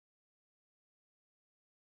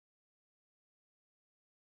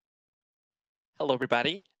Hello,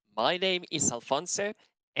 everybody. My name is Alfonso,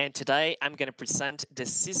 and today I'm going to present the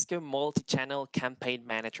Cisco Multi-Channel Campaign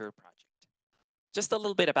Manager project. Just a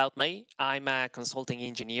little bit about me. I'm a consulting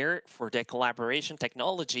engineer for the collaboration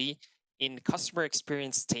technology in customer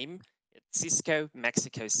experience team at Cisco,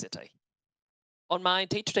 Mexico City. On my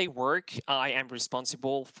day-to-day work, I am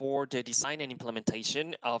responsible for the design and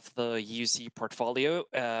implementation of the UC portfolio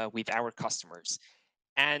with our customers.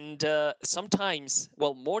 And sometimes,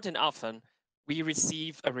 well, more than often, we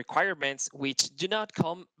receive requirements which do not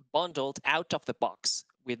come bundled out of the box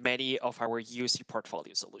with many of our UC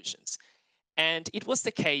portfolio solutions. And it was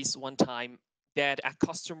the case one time that a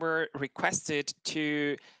customer requested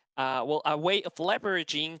a way of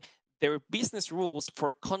leveraging their business rules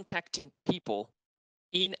for contacting people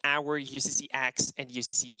in our UCCX and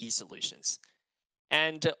UCCE solutions.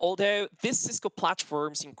 And although these Cisco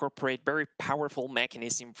platforms incorporate very powerful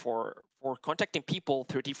mechanism for contacting people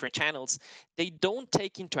through different channels, they don't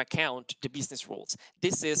take into account the business rules.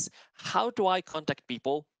 This is how do I contact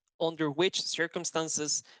people, under which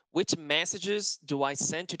circumstances, which messages do I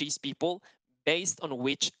send to these people based on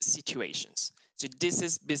which situations. So this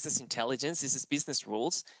is business intelligence, this is business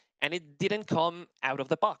rules, and it didn't come out of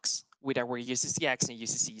the box with our UCCX and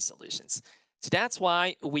UCCE solutions. So that's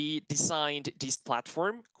why we designed this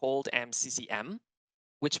platform called MCCM,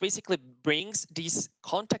 which basically brings these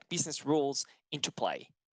contact business rules into play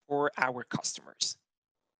for our customers.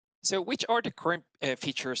 So which are the current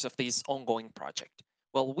features of this ongoing project?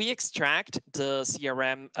 Well, we extract the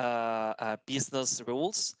CRM business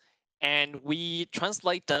rules and we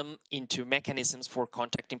translate them into mechanisms for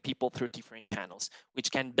contacting people through different channels,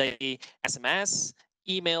 which can be SMS,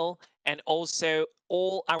 email, and also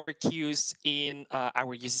all our queues in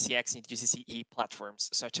our UCCX and UCCE platforms,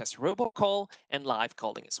 such as robocall and live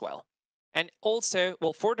calling as well. And also,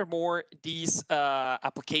 well, furthermore, these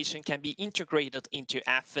application can be integrated into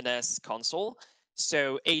FNS console.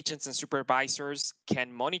 So agents and supervisors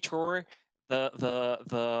can monitor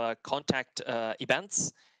the contact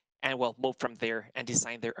events and will move from there and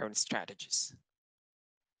design their own strategies.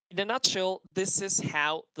 In a nutshell, this is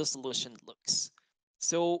how the solution looks.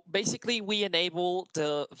 So basically, we enable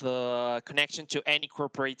the connection to any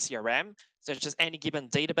corporate CRM, such as any given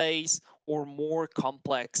database or more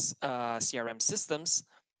complex CRM systems.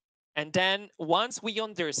 And then once we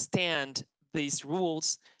understand these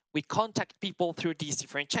rules, we contact people through these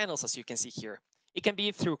different channels, as you can see here. It can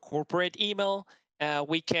be through corporate email.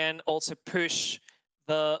 We can also push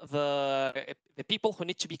the people who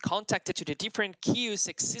need to be contacted to the different queues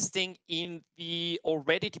existing in the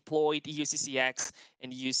already deployed UCCX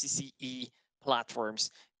and UCCE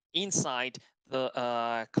platforms inside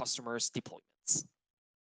the customer's deployments.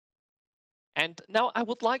 And now I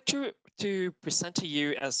would like to present to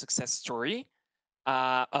you a success story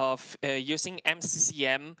of using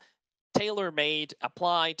MCCM tailor-made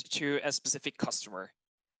applied to a specific customer.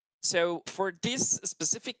 So for this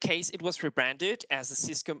specific case, it was rebranded as a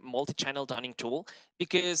Cisco multi-channel dunning tool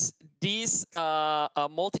because these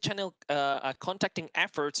multi-channel contacting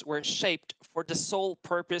efforts were shaped for the sole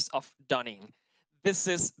purpose of dunning. This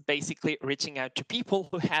is basically reaching out to people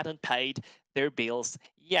who hadn't paid their bills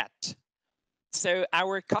yet. So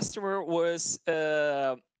our customer was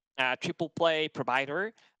a triple play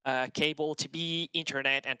provider, cable TV,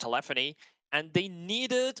 internet, and telephony. And they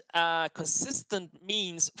needed a consistent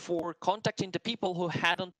means for contacting the people who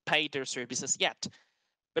hadn't paid their services yet.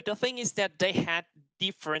 But the thing is that they had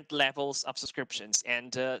different levels of subscriptions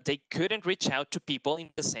and they couldn't reach out to people in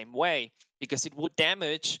the same way because it would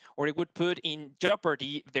damage or it would put in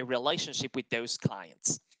jeopardy their relationship with those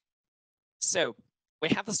clients. So we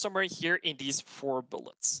have a summary here in these 4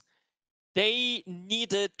 bullets. They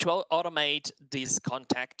needed to automate this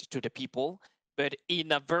contact to the people, but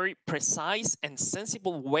in a very precise and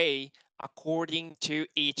sensible way according to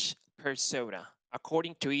each persona,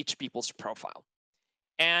 according to each people's profile.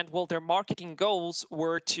 And well, their marketing goals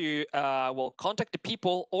were to contact the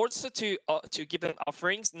people, also to give them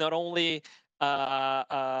offerings, not only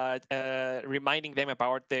reminding them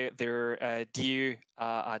about their due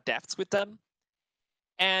debts with them.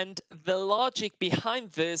 And the logic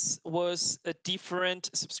behind this was different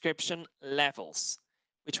subscription levels,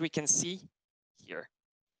 which we can see here.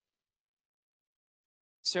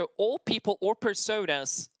 So all people or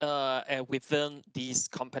personas within this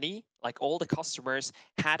company, like all the customers,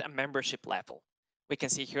 had a membership level. We can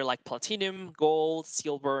see here like platinum, gold,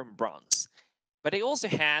 silver, and bronze. But they also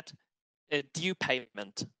had due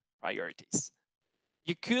payment priorities.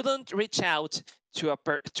 You couldn't reach out to a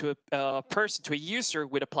person, to a user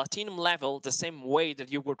with a platinum level the same way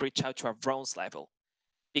that you would reach out to a bronze level.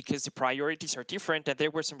 because the priorities are different, and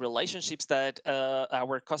there were some relationships that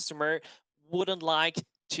our customer wouldn't like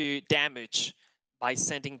to damage by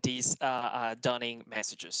sending these dunning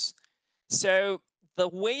messages. So the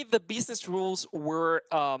way the business rules were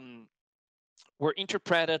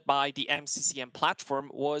interpreted by the MCCM platform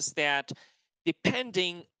was that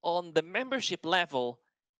depending on the membership level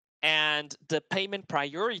and the payment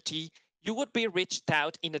priority, you would be reached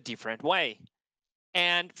out in a different way.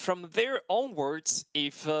 And from there onwards,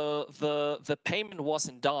 if the payment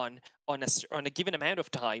wasn't done on a given amount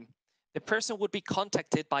of time, the person would be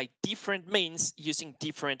contacted by different means using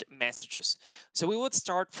different messages. So we would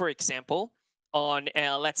start, for example, on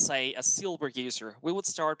let's say a silver user. We would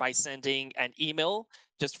start by sending an email,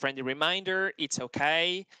 just friendly reminder, it's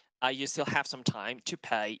okay, you still have some time to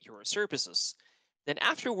pay your services. Then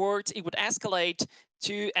afterwards, it would escalate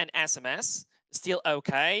to an SMS, still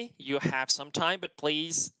okay, you have some time, but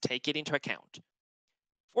please take it into account.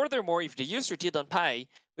 Furthermore, if the user didn't pay,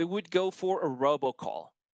 we would go for a robocall.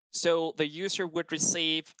 So the user would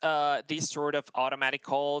receive these sort of automatic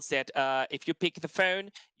calls that if you pick the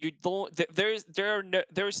phone, you don't there's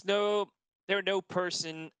no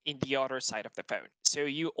person in the other side of the phone. So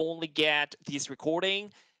you only get this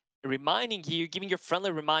recording reminding you, giving you a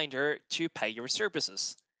friendly reminder to pay your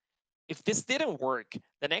services. If this didn't work,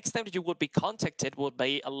 the next time that you would be contacted would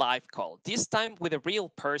be a live call, this time with a real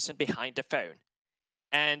person behind the phone.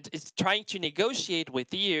 And it's trying to negotiate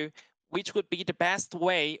with you which would be the best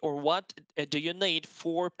way or what do you need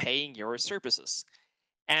for paying your services.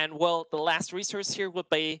 And well, the last resource here would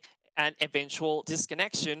be an eventual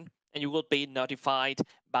disconnection, and you will be notified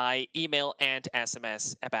by email and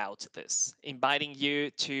SMS about this, inviting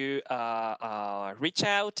you to reach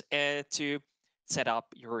out to set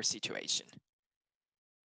up your situation.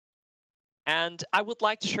 And I would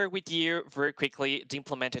like to share with you very quickly the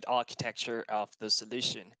implemented architecture of the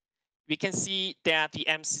solution. We can see that the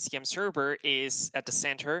MCCM server is at the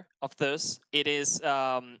center of this.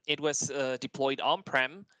 It was deployed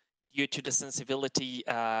on-prem due to the sensibility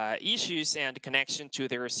issues and connection to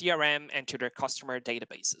their CRM and to their customer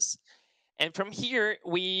databases. And from here,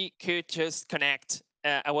 we could just connect,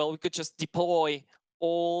 we could just deploy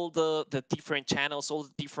all the different channels, all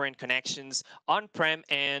the different connections on-prem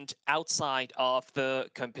and outside of the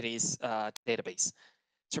company's database.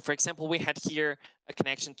 So for example, we had here a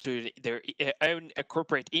connection to their own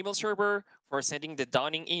corporate email server for sending the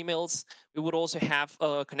dunning emails. We would also have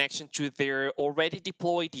a connection to their already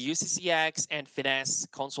deployed UCCX and Finesse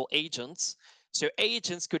console agents. So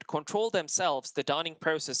agents could control themselves the dunning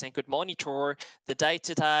process and could monitor the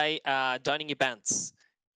day-to-day dunning events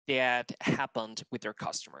that happened with their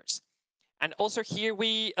customers. And also here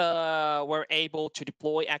we were able to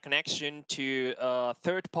deploy a connection to a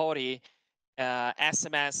third-party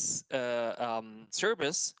SMS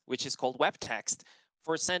service, which is called web text,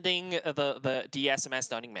 for sending the SMS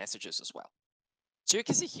dunning messages as well. So you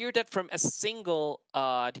can see here that from a single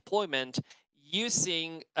deployment,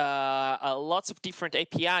 using lots of different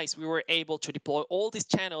APIs, we were able to deploy all these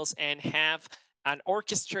channels and have an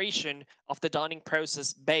orchestration of the dunning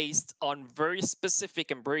process based on very specific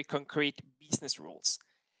and very concrete business rules.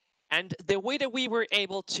 And the way that we were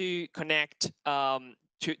able to connect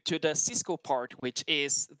to the Cisco part, which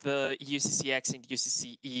is the UCCX and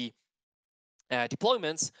UCCE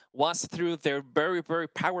deployments, was through their very, very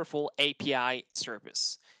powerful API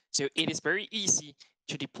service. So it is very easy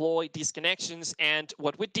to deploy these connections. And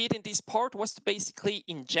what we did in this part was to basically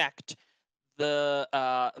inject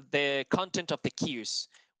the content of the queues.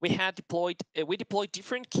 We deployed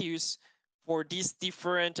different queues for these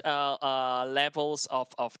different levels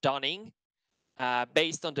of dunning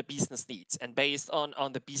based on the business needs and based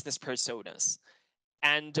on the business personas.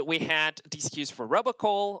 And we had these queues for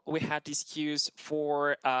robocall. We had these queues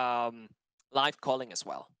for live calling as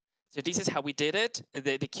well. So this is how we did it.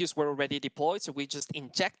 The queues were already deployed. So we just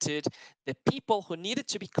injected the people who needed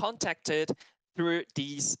to be contacted through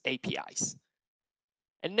these APIs.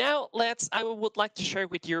 And now I would like to share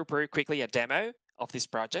with you very quickly a demo of this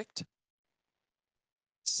project.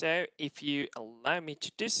 So if you allow me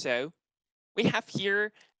to do so, we have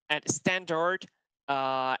here a standard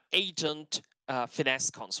agent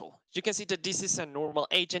Finesse console. You can see that this is a normal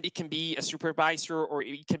agent. It can be a supervisor or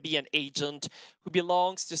it can be an agent who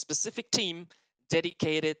belongs to a specific team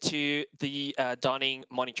dedicated to the dunning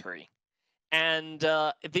monitoring. And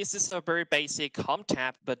this is a very basic home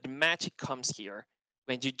tab, but the magic comes here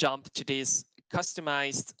when you jump to this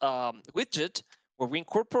customized widget where we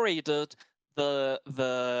incorporated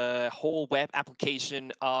the whole web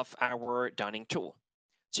application of our dunning tool.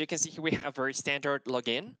 So you can see here we have very standard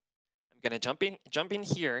login. I'm going to jump in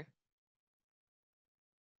here.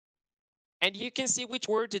 And you can see which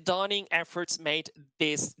were the dawning efforts made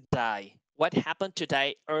this day. What happened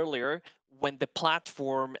today earlier when the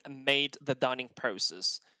platform made the dawning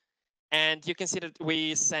process. And you can see that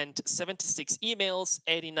we sent 76 emails,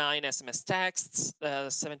 89 SMS texts,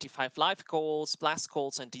 75 live calls, blast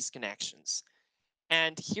calls, and disconnections.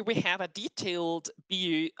 And here we have a detailed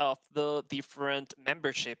view of the different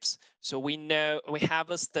memberships. So we have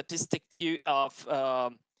a statistic view of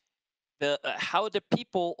how the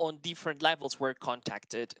people on different levels were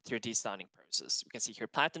contacted through this dawning process. We can see here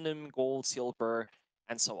platinum, gold, silver,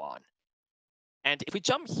 and so on. And if we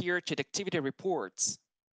jump here to the activity reports,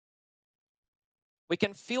 we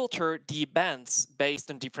can filter the events based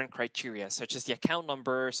on different criteria, such as the account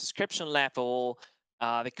number, subscription level,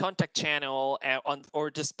 the contact channel, or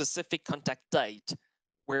the specific contact date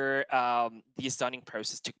where the stunning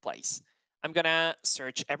process took place. I'm gonna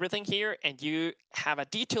search everything here, and you have a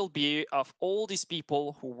detailed view of all these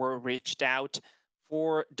people who were reached out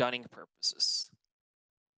for dunning purposes.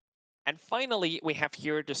 And finally, we have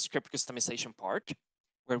here the script customization part,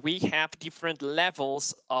 where we have different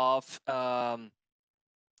levels of dawning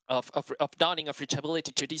of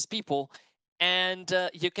reachability to these people. And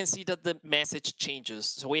you can see that the message changes.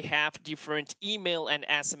 So we have different email and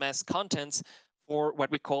SMS contents for what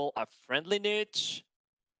we call a friendly nudge,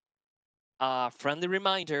 a friendly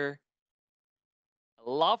reminder,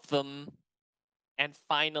 love them, and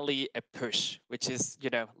finally a push, which is,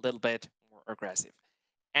 a little bit more aggressive.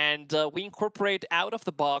 And we incorporate out of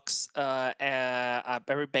the box a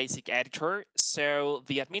very basic editor, so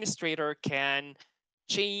the administrator can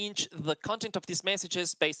change the content of these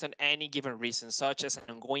messages based on any given reason, such as an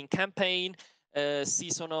ongoing campaign,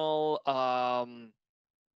 seasonal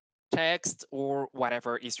text, or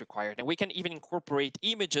whatever is required. And we can even incorporate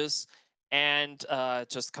images and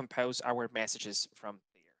just compose our messages from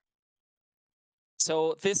there.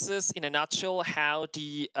 So this is, in a nutshell, how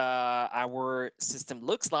our system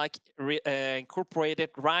looks like, incorporated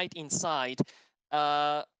right inside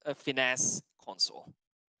a Finesse console.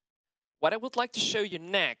 What I would like to show you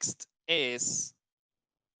next is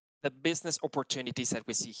the business opportunities that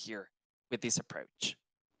we see here with this approach.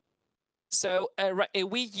 So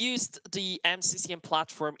we used the MCCM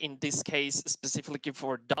platform in this case specifically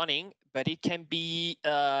for dawning, but it can be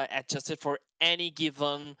adjusted for any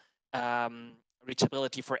given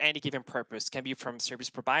reachability for any given purpose. Can be from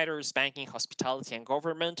service providers, banking, hospitality, and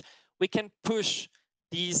government. We can push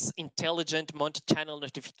these intelligent multi-channel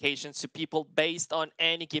notifications to people based on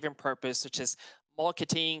any given purpose, such as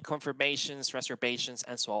marketing, confirmations, reservations,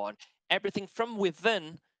 and so on. Everything from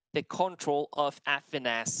within the control of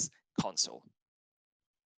FNS console.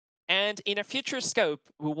 And in a future scope,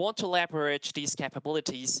 we want to leverage these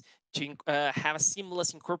capabilities to have a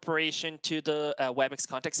seamless incorporation to the WebEx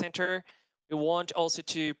Contact Center. We want also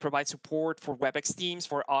to provide support for WebEx teams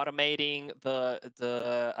for automating the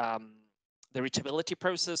reachability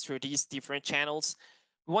process through these different channels.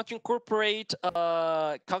 We want to incorporate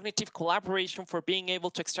cognitive collaboration for being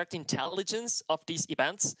able to extract intelligence of these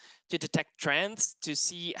events, to detect trends, to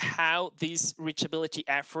see how these reachability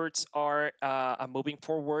efforts are moving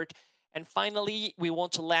forward. And finally, we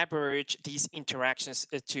want to leverage these interactions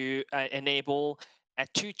to enable a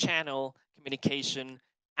two-channel communication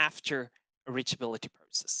after a reachability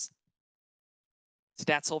process. So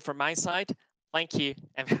that's all from my side. Thank you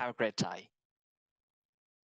and have a great day.